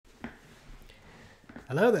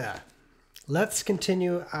Hello there. Let's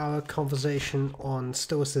continue our conversation on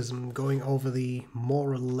Stoicism, going over the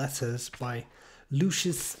moral letters by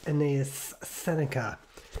Lucius Annaeus Seneca.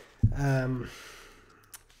 I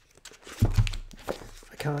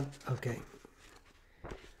can't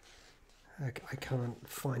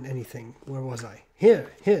find anything. Where was I?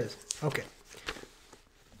 Here's. Okay.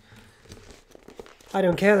 I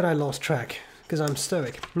don't care that I lost track, because I'm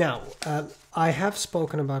Stoic. Now, I have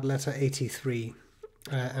spoken about letter 83,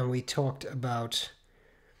 and we talked about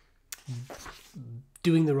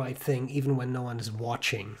doing the right thing even when no one is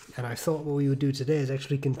watching. And I thought what we would do today is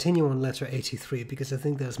actually continue on letter 83, because I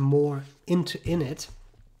think there's more in it.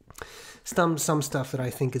 Some stuff that I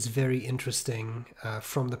think is very interesting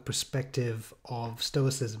from the perspective of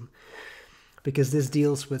Stoicism, because this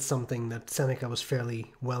deals with something that Seneca was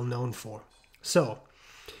fairly well known for. So,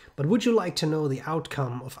 but would you like to know the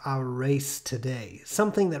outcome of our race today?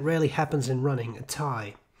 Something that rarely happens in running, a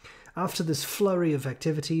tie. After this flurry of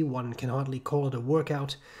activity, one can hardly call it a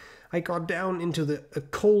workout, I got down into a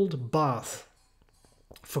cold bath.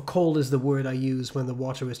 For cold is the word I use when the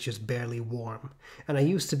water is just barely warm. And I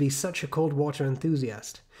used to be such a cold water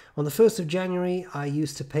enthusiast. On the 1st of January, I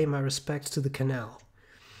used to pay my respects to the canal.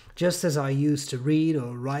 Just as I used to read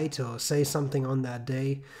or write or say something on that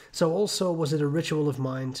day, so also was it a ritual of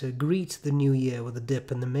mine to greet the new year with a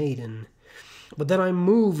dip in the Maiden. But then I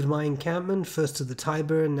moved my encampment first to the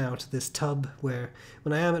Tiber and now to this tub, where,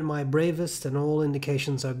 when I am at my bravest and all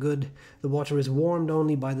indications are good, the water is warmed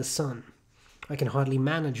only by the sun. I can hardly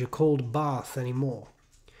manage a cold bath any more.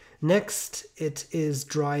 Next, it is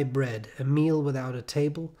dry bread, a meal without a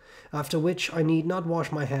table, after which I need not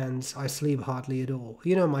wash my hands, I sleep hardly at all.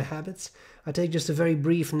 You know my habits. I take just a very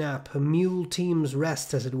brief nap, a mule team's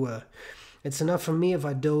rest, as it were. It's enough for me if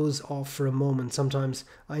I doze off for a moment. Sometimes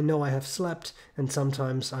I know I have slept, and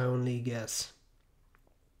sometimes I only guess.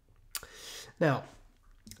 Now,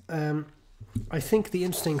 I think the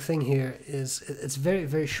interesting thing here is, it's a very,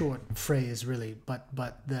 very short phrase, really, but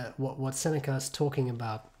what Seneca is talking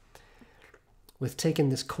about with taking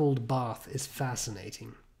this cold bath is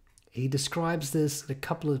fascinating. He describes this at a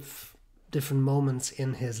couple of different moments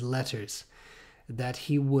in his letters, that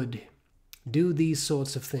he would do these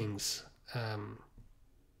sorts of things.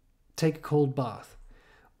 Take a cold bath,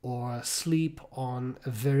 or sleep on a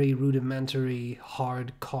very rudimentary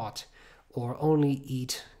hard cot, or only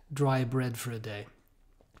eat dry bread for a day.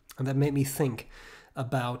 And that made me think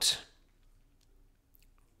about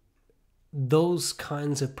those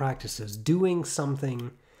kinds of practices, doing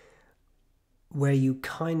something where you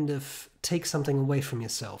kind of take something away from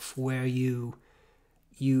yourself, where you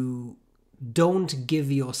don't give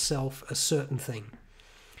yourself a certain thing.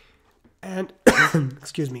 And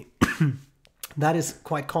excuse me, that is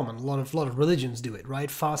quite common. A lot of religions do it, right?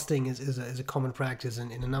 Fasting is a common practice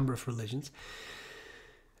in a number of religions.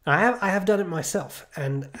 I have done it myself,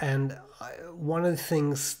 and one of the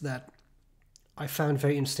things that I found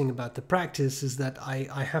very interesting about the practice is that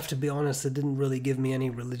I have to be honest, it didn't really give me any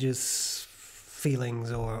religious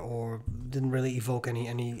feelings or didn't really evoke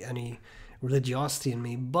any religiosity in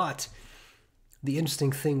me. But the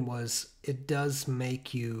interesting thing was, it does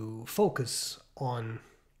make you focus on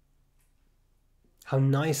how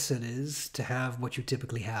nice it is to have what you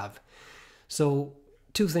typically have. So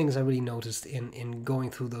two things I really noticed in going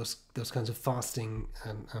through those kinds of fasting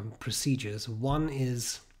procedures. One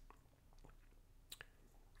is,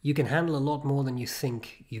 you can handle a lot more than you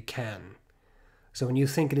think you can. So when you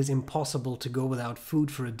think it is impossible to go without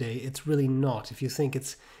food for a day, it's really not. If you think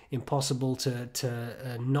it's impossible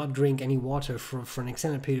to not drink any water for an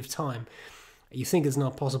extended period of time, you think it's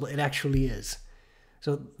not possible, it actually is.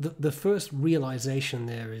 So the first realization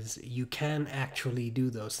there is, you can actually do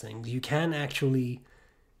those things. You can actually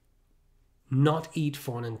not eat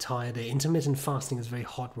for an entire day. Intermittent fasting is very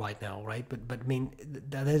hot right now, right? But I mean,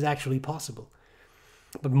 that is actually possible.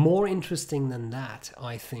 But more interesting than that,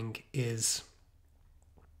 I think, is,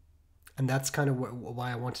 and that's kind of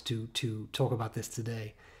why I wanted to talk about this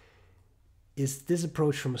today, is this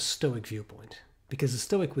approach from a Stoic viewpoint. Because a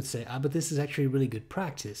Stoic would say, but this is actually a really good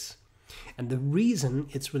practice. And the reason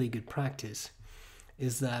it's really good practice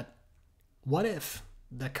is that, what if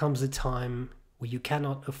there comes a time where you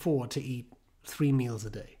cannot afford to eat 3 meals a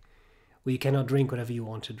day, where you cannot drink whatever you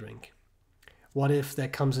want to drink? What if there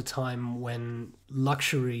comes a time when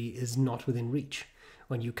luxury is not within reach,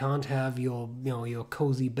 when you can't have your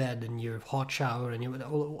cozy bed and your hot shower, and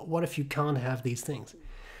what if you can't have these things?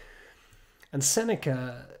 And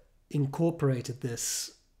Seneca incorporated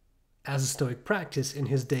this as a Stoic practice in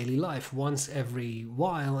his daily life once every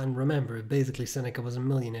while. And remember, basically Seneca was a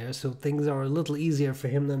millionaire, so things are a little easier for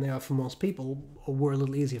him than they are for most people, or were a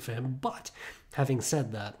little easier for him. But having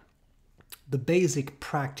said that, the basic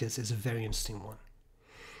practice is a very interesting one.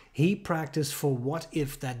 He practiced for what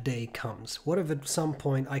if that day comes? What if at some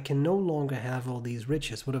point I can no longer have all these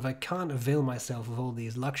riches? What if I can't avail myself of all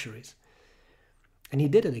these luxuries? And he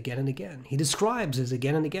did it again and again. He describes this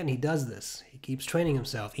again and again. He does this. He keeps training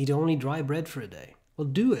himself. Eat only dry bread for a day. Well,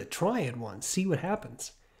 do it. Try it once. See what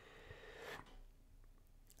happens.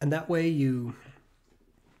 And that way you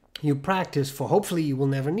practice for, hopefully you will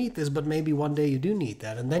never need this, but maybe one day you do need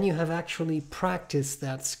that. And then you have actually practiced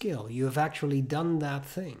that skill. You have actually done that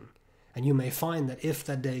thing. And you may find that if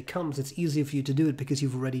that day comes, it's easier for you to do it because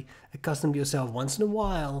you've already accustomed yourself once in a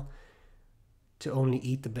while to only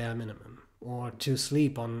eat the bare minimum, or to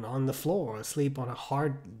sleep on the floor, or sleep on a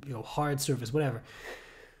hard surface, whatever.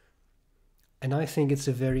 And I think it's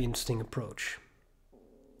a very interesting approach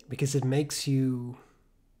because it makes you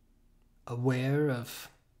aware of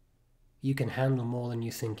you can handle more than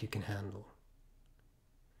you think you can handle.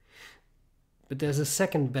 But there's a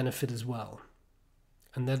second benefit as well.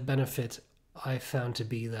 And that benefit I found to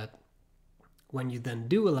be that when you then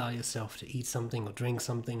do allow yourself to eat something or drink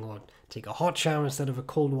something or take a hot shower instead of a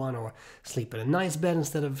cold one or sleep in a nice bed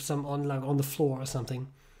instead of some on the floor or something,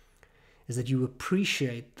 is that you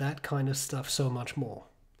appreciate that kind of stuff so much more.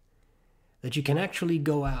 That you can actually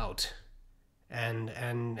go out and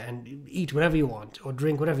eat whatever you want, or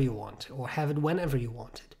drink whatever you want, or have it whenever you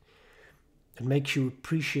want it. It makes you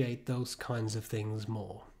appreciate those kinds of things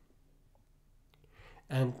more.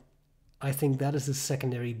 And I think that is a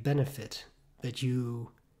secondary benefit, that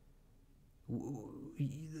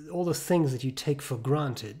all the things that you take for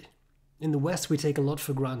granted. In the West, we take a lot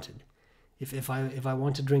for granted. If I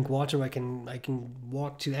want to drink water, I can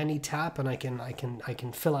walk to any tap and I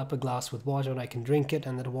can fill up a glass with water and I can drink it,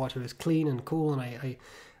 and that water is clean and cool, and I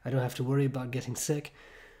don't have to worry about getting sick.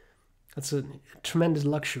 That's a tremendous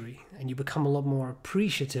luxury, and you become a lot more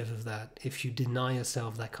appreciative of that if you deny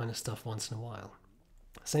yourself that kind of stuff once in a while.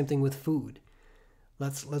 Same thing with food.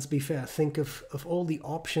 Let's be fair. Think of all the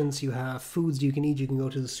options you have, foods you can eat. You can go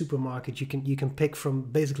to the supermarket. You can pick from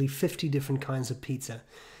basically 50 different kinds of pizza.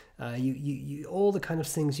 All the kind of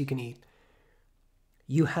things you can eat,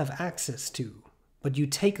 you have access to, but you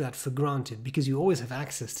take that for granted because you always have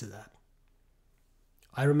access to that.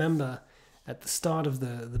 I remember at the start of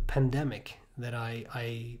the pandemic that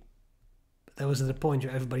that was at the point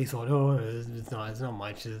where everybody thought, oh, it's not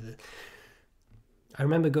much. I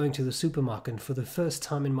remember going to the supermarket, and for the first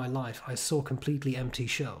time in my life, I saw completely empty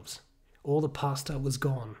shelves. All the pasta was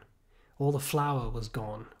gone. All the flour was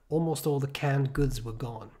gone. Almost all the canned goods were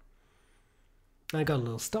gone. I got a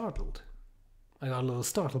little startled.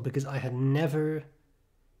 Because I had never,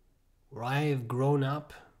 where I have grown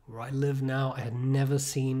up, where I live now, I had never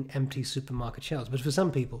seen empty supermarket shelves. But for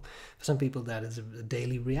some people that is a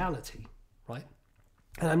daily reality, right?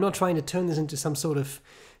 And I'm not trying to turn this into some sort of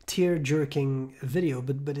tear-jerking video,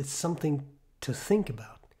 but it's something to think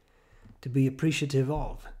about, to be appreciative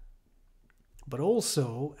of. But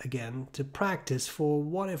also, again, to practice for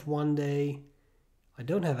what if one day I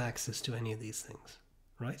don't have access to any of these things,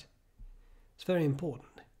 right? It's very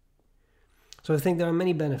important. So I think there are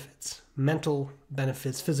many benefits, mental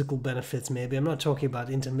benefits, physical benefits maybe. I'm not talking about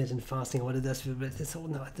intermittent fasting or what it does, but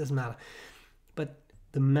no, it doesn't matter. But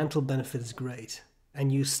the mental benefit is great.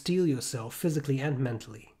 And you steel yourself physically and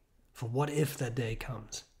mentally for what if that day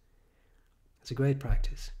comes. It's a great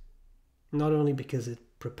practice. Not only because it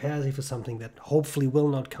prepares you for something that hopefully will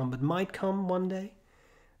not come but might come one day,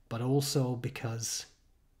 but also because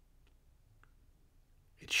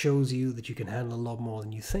it shows you that you can handle a lot more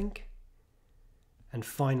than you think. And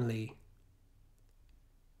finally,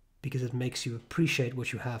 because it makes you appreciate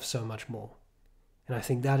what you have so much more. And I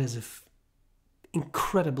think that is of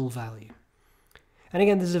incredible value. And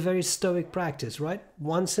again, this is a very Stoic practice, right?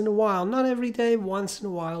 Once in a while, not every day, once in a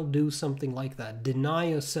while, do something like that. Deny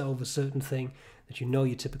yourself a certain thing that you know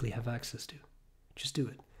you typically have access to. Just do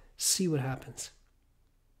it. See what happens.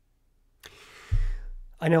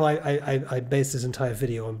 I know I based this entire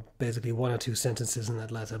video on basically one or two sentences in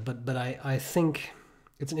that letter, but I think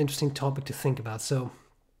it's an interesting topic to think about. So,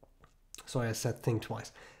 sorry I said think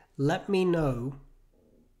twice. Let me know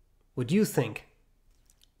what you think.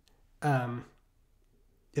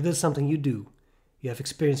 If there's something you do, you have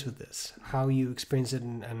experience with this, how you experience it,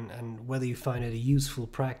 and whether you find it a useful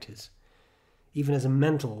practice. Even as a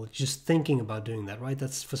mental, just thinking about doing that, right?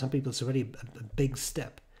 That's, for some people, it's already a big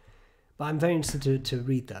step. But I'm very interested to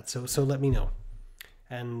read that, so let me know.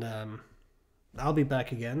 And I'll be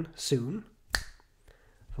back again soon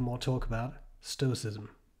for more talk about Stoicism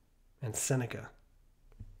and Seneca.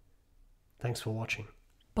 Thanks for watching.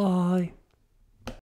 Bye.